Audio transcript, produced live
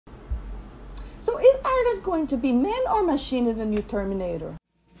So is Arnold going to be man or machine in the new Terminator?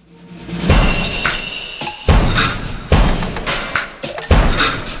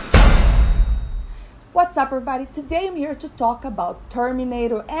 What's up, everybody? Today I'm here to talk about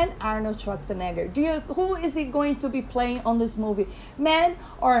Terminator and Arnold Schwarzenegger. Who is he going to be playing on this movie? Man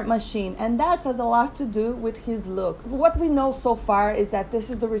or machine? And that has a lot to do with his look. What we know so far is that this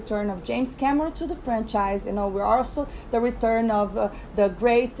is the return of James Cameron to the franchise. You know, we're also the return of the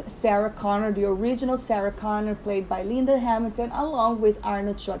great Sarah Connor, the original Sarah Connor, played by Linda Hamilton, along with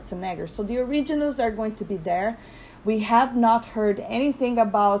Arnold Schwarzenegger. So the originals are going to be there. We have not heard anything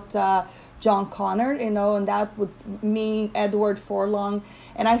about John Connor, you know, and that would mean Edward Furlong.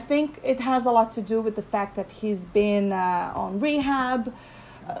 And I think it has a lot to do with the fact that he's been on rehab.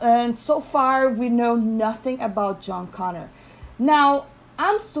 And so far, we know nothing about John Connor. Now,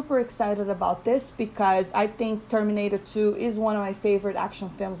 I'm super excited about this because I think Terminator 2 is one of my favorite action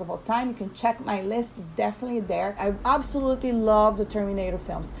films of all time. You can check my list. It's definitely there. I absolutely love the Terminator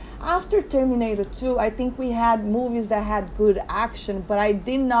films. After Terminator 2, I think we had movies that had good action, but I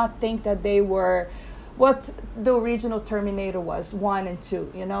did not think that they were what the original Terminator was, 1 and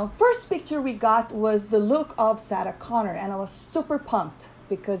 2, you know. First picture we got was the look of Sarah Connor, and I was super pumped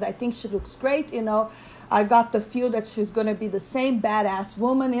because I think she looks great, you know. I got the feel that she's going to be the same badass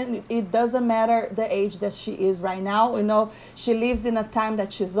woman. And it doesn't matter the age that she is right now. You know, she lives in a time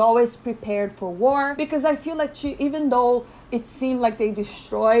that she's always prepared for war. Because I feel like she, even though it seemed like they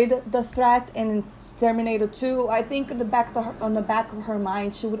destroyed the threat in Terminator 2, I think on the back of her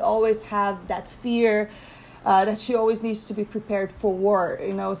mind, she would always have that fear that she always needs to be prepared for war,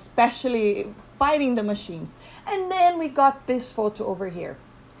 you know, especially fighting the machines. And then we got this photo over here.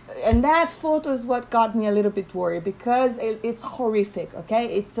 And that photo is what got me a little bit worried because it's horrific, okay?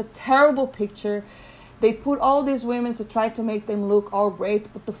 It's a terrible picture. They put all these women to try to make them look all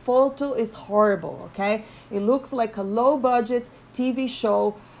great, but the photo is horrible, okay? It looks like a low-budget TV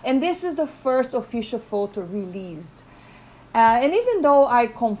show, and this is the first official photo released. And even though I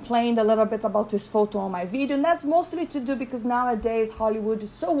complained a little bit about this photo on my video, and that's mostly to do because nowadays Hollywood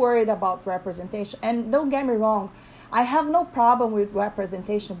is so worried about representation. And don't get me wrong, I have no problem with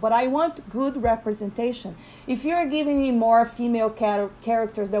representation, but I want good representation. If you're giving me more female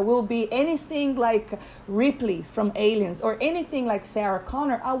characters that will be anything like Ripley from Aliens or anything like Sarah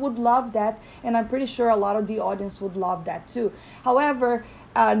Connor, I would love that, and I'm pretty sure a lot of the audience would love that too. However,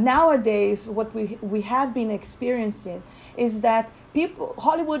 nowadays, what we have been experiencing is that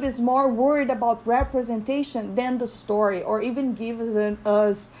Hollywood is more worried about representation than the story, or even gives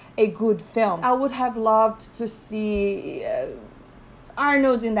us a good film. I would have loved to see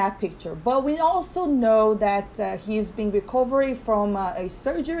Arnold in that picture, but we also know that he's been recovering from a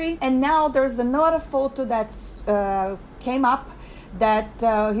surgery, and now there's another photo that came up that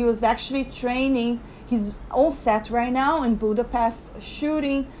he was actually training. He's on set right now in Budapest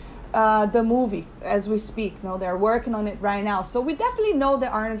shooting the movie as we speak. No, they're working on it right now. So we definitely know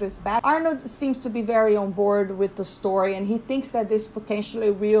that Arnold is back. Arnold seems to be very on board with the story, and he thinks that this potentially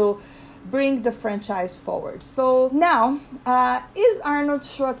will bring the franchise forward. So now, is Arnold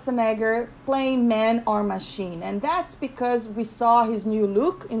Schwarzenegger playing man or machine? And that's because we saw his new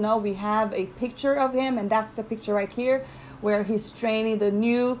look. You know, we have a picture of him, and that's the picture right here where he's training the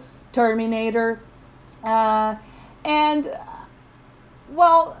new Terminator. Well,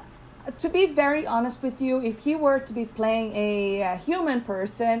 to be very honest with you, if he were to be playing a human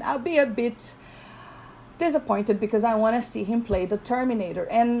person, I'll be a bit disappointed because I want to see him play the Terminator.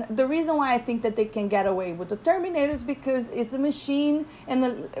 And the reason why I think that they can get away with the Terminator is because it's a machine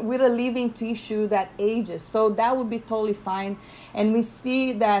and with a living tissue that ages. So that would be totally fine. And we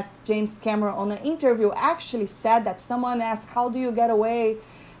see that James Cameron on an interview actually said that someone asked, how do you get away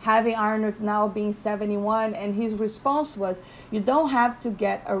having Arnold now being 71? And his response was, you don't have to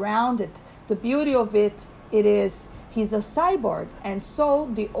get around it. The beauty of it is he's a cyborg, and so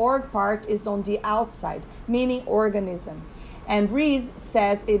the org part is on the outside, meaning organism. And Reese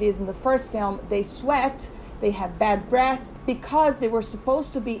says it is in the first film, they sweat, they have bad breath, because they were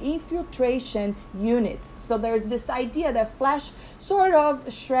supposed to be infiltration units. So there's this idea that flesh sort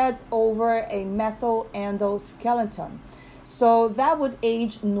of shreds over a metal endoskeleton. So that would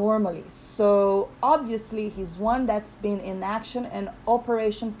age normally. So obviously he's one that's been in action and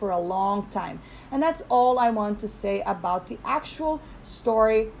operation for a long time. And that's all I want to say about the actual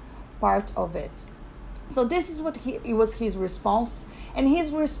story part of it. So this is what it was his response. And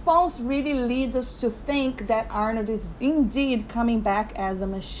his response really leads us to think that Arnold is indeed coming back as a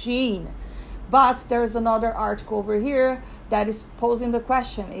machine. But there's another article over here that is posing the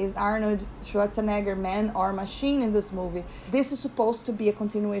question, is Arnold Schwarzenegger man or machine in this movie? This is supposed to be a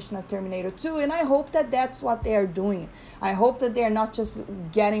continuation of Terminator 2, and I hope that that's what they are doing. I hope that they're not just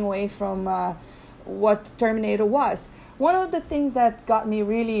getting away from what Terminator was. One of the things that got me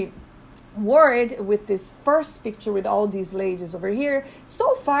really worried with this first picture with all these ladies over here,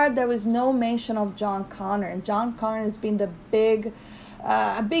 so far there was no mention of John Connor, and John Connor has been a big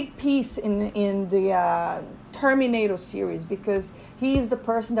piece in the Terminator series, because he is the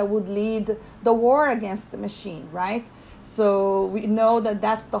person that would lead the war against the machine, right? So we know that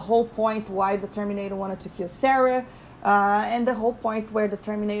that's the whole point why the Terminator wanted to kill Sarah, and the whole point where the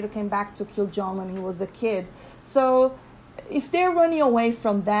Terminator came back to kill John when he was a kid. So if they're running away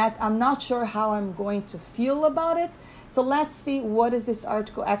from that, I'm not sure how I'm going to feel about it. So let's see what is this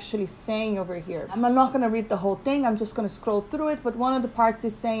article actually saying over here. I'm not going to read the whole thing. I'm just going to scroll through it. But one of the parts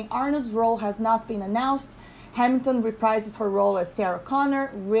is saying Arnold's role has not been announced. Hamilton reprises her role as Sarah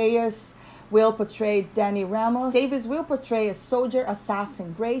Connor. Reyes will portray Danny Ramos. Davis will portray a soldier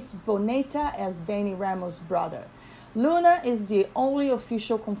assassin. Grace Boneta as Danny Ramos' brother. Luna is the only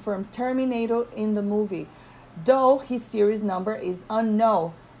official confirmed Terminator in the movie, though his series number is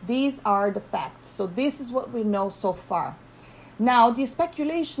unknown. These are the facts. So this is what we know so far. Now, the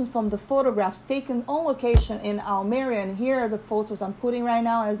speculations from the photographs taken on location in Almeria, and here are the photos I'm putting right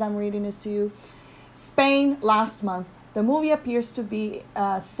now as I'm reading this to you. Spain last month. The movie appears to be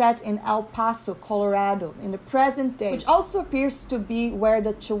set in El Paso, Colorado, in the present day, which also appears to be where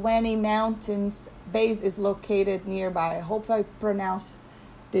the Chewene Mountains base is located nearby. I hope I pronounce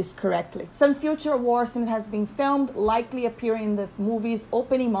this correctly. Some future war scene has been filmed, likely appearing in the movie's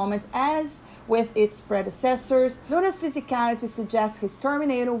opening moments as with its predecessors. Luna's physicality suggests his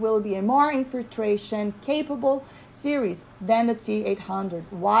Terminator will be a more infiltration-capable series than the T-800,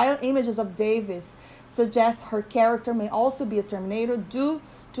 while images of Davis suggest her character may also be a Terminator due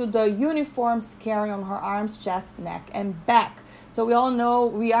to the uniforms carrying on her arms, chest, neck, and back. So we all know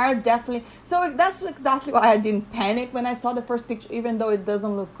we are definitely... So that's exactly why I didn't panic when I saw the first picture, even though it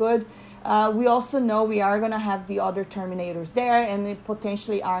doesn't look good. We also know we are going to have the other Terminators there, and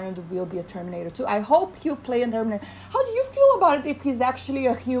potentially Arnold will be a Terminator too. I hope he'll play a Terminator. How do you feel about it if he's actually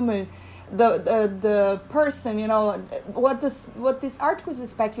a human? The person, you know, what this article is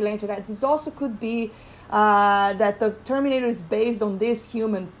speculated that it also could be that the Terminator is based on this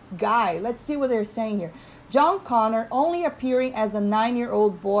human guy. Let's see what they're saying here. John Connor only appearing as a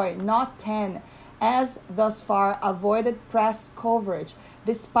 9-year-old boy, not 10, as thus far avoided press coverage,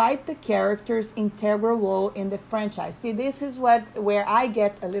 despite the character's integral role in the franchise. See, this is where I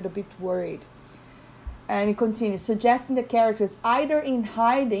get a little bit worried. And it continues, suggesting the character is either in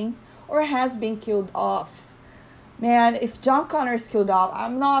hiding or has been killed off. Man, if John Connor is killed off,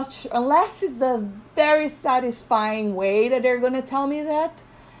 I'm not sure, unless it's a very satisfying way that they're going to tell me that.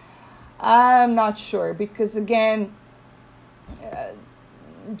 I'm not sure, because again,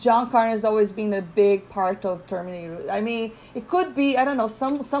 John Connor has always been a big part of Terminator. I mean, it could be, I don't know,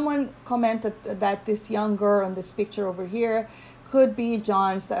 someone commented that this young girl in this picture over here could be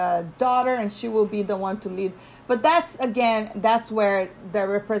John's daughter, and she will be the one to lead. But that's where the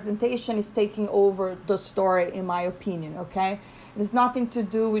representation is taking over the story, in my opinion, okay? It has nothing to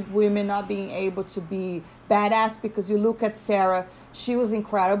do with women not being able to be badass, because you look at Sarah, she was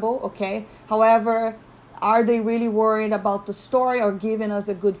incredible, okay? However, are they really worried about the story or giving us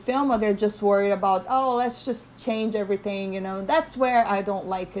a good film, or they're just worried about, oh, let's just change everything, you know? That's where I don't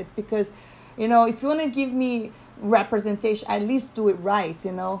like it, because, you know, if you want to give me representation, at least do it right,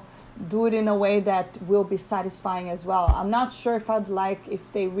 you know? Do it in a way that will be satisfying as well. I'm not sure if I'd like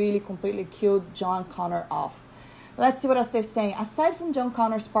if they really completely killed John Connor off. Let's see what else they're saying. Aside from John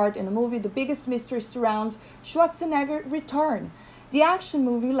Connor's part in the movie, the biggest mystery surrounds Schwarzenegger's return. The action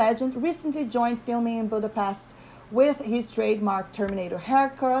movie legend recently joined filming in Budapest with his trademark Terminator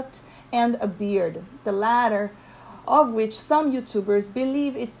haircut and a beard, the latter of which some YouTubers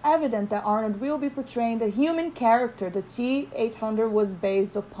believe it's evident that Arnold will be portraying the human character the T-800 was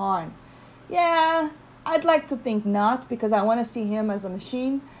based upon. Yeah, I'd like to think not, because I want to see him as a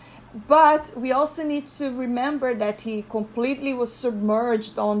machine. But we also need to remember that he completely was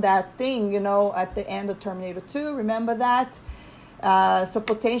submerged on that thing, you know, at the end of Terminator 2. Remember that? So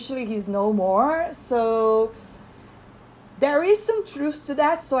potentially he's no more. So there is some truth to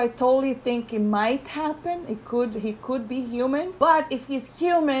that. So I totally think it might happen. He could be human. But if he's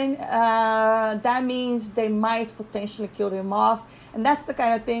human, that means they might potentially kill him off. And that's the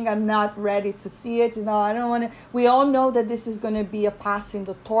kind of thing I'm not ready to see it. You know, I don't want to. We all know that this is going to be a passing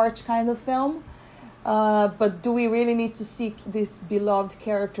the torch kind of film. But do we really need to see these beloved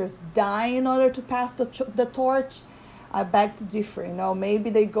characters die in order to pass the torch? I beg to differ. You know, maybe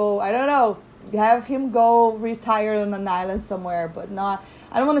they go, I don't know, have him go retire on an island somewhere, but not.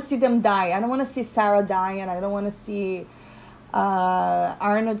 I don't want to see them die. I don't want to see Sarah dying, and I don't want to see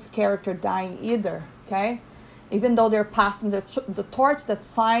Arnold's character dying either. Okay, even though they're passing the torch,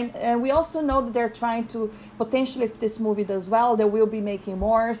 that's fine. And we also know that they're trying to, potentially, if this movie does well, they will be making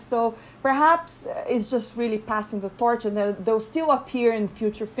more. So perhaps it's just really passing the torch, and they'll still appear in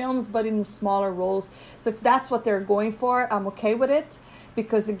future films, but in smaller roles. So if that's what they're going for, I'm okay with it.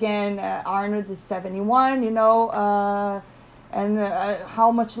 Because again, Arnold is 71, you know, and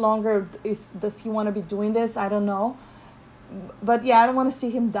how much longer does he want to be doing this? I don't know. But yeah, I don't want to see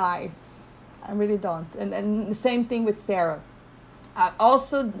him die. I really don't. And the same thing with Sarah. I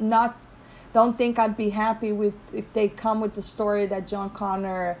also don't think I'd be happy with if they come with the story that John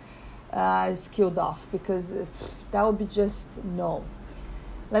Connor is killed off, because that would be just no.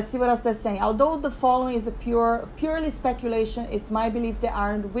 Let's see what else they're saying. Although the following is a purely speculation, it's my belief that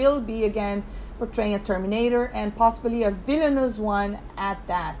Arnold will be again portraying a Terminator, and possibly a villainous one at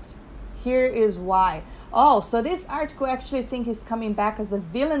that. Here is why. Oh, so this article actually think he's coming back as a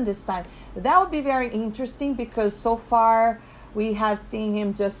villain this time. That would be very interesting, because so far we have seen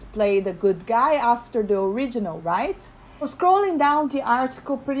him just play the good guy after the original, right? So scrolling down the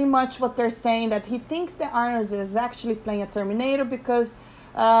article, pretty much what they're saying, that he thinks that Arnold is actually playing a Terminator because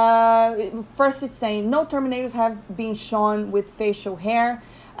first it's saying no Terminators have been shown with facial hair.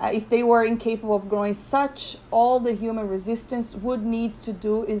 If they were incapable of growing such, all the human resistance would need to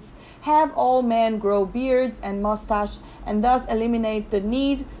do is have all men grow beards and mustache, and thus eliminate the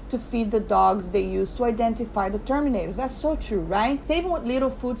need to feed the dogs they use to identify the Terminators. That's so true, right? Saving what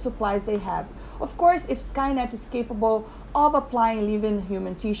little food supplies they have. Of course, if Skynet is capable of applying living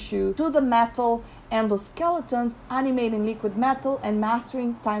human tissue to the metal endoskeletons, animating liquid metal, and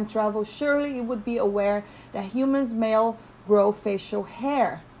mastering time travel, surely it would be aware that humans may grow facial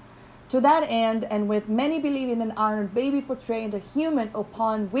hair. To that end, and with many believing in Arnold baby portraying the human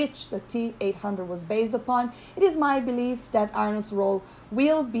upon which the T-800 was based upon, it is my belief that Arnold's role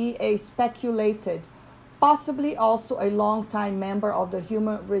will be a speculated, possibly also a long-time member of the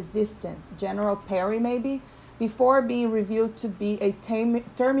human resistance, General Perry maybe, before being revealed to be a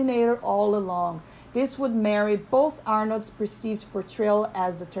Terminator all along. This would marry both Arnold's perceived portrayal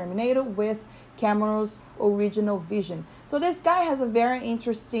as the Terminator with Cameron's original vision. So this guy has a very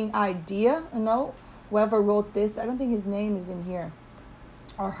interesting idea, you know, whoever wrote this. I don't think his name is in here.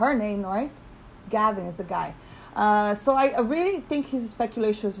 Or her name, right? Gavin is a guy. So I really think his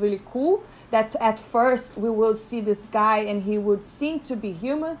speculation is really cool, that at first we will see this guy and he would seem to be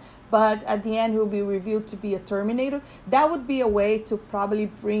human, but at the end he will be revealed to be a Terminator. That would be a way to probably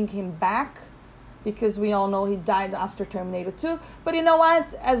bring him back, because we all know he died after Terminator 2. But you know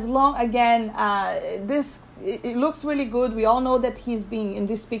what? As long, again, it looks really good. We all know that he's being, in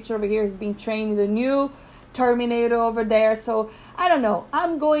this picture over here, he's being trained in the new Terminator over there. So I don't know,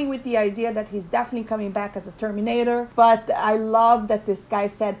 I'm going with the idea that he's definitely coming back as a Terminator. But I love that this guy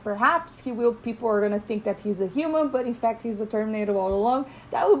said perhaps he will, people are gonna think that he's a human, but in fact he's a Terminator all along.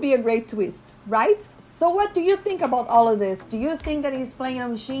 That would be a great twist, right? So what do you think about all of this? Do you think that he's playing a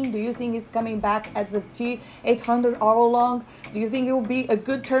machine? Do you think he's coming back as a T-800 all along? Do you think it will be a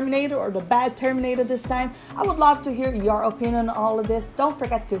good Terminator or the bad Terminator this time? I would love to hear your opinion on all of this. Don't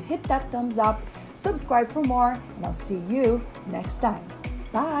forget to hit that thumbs up, subscribe for more, and I'll see you next time.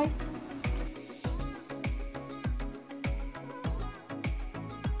 Bye!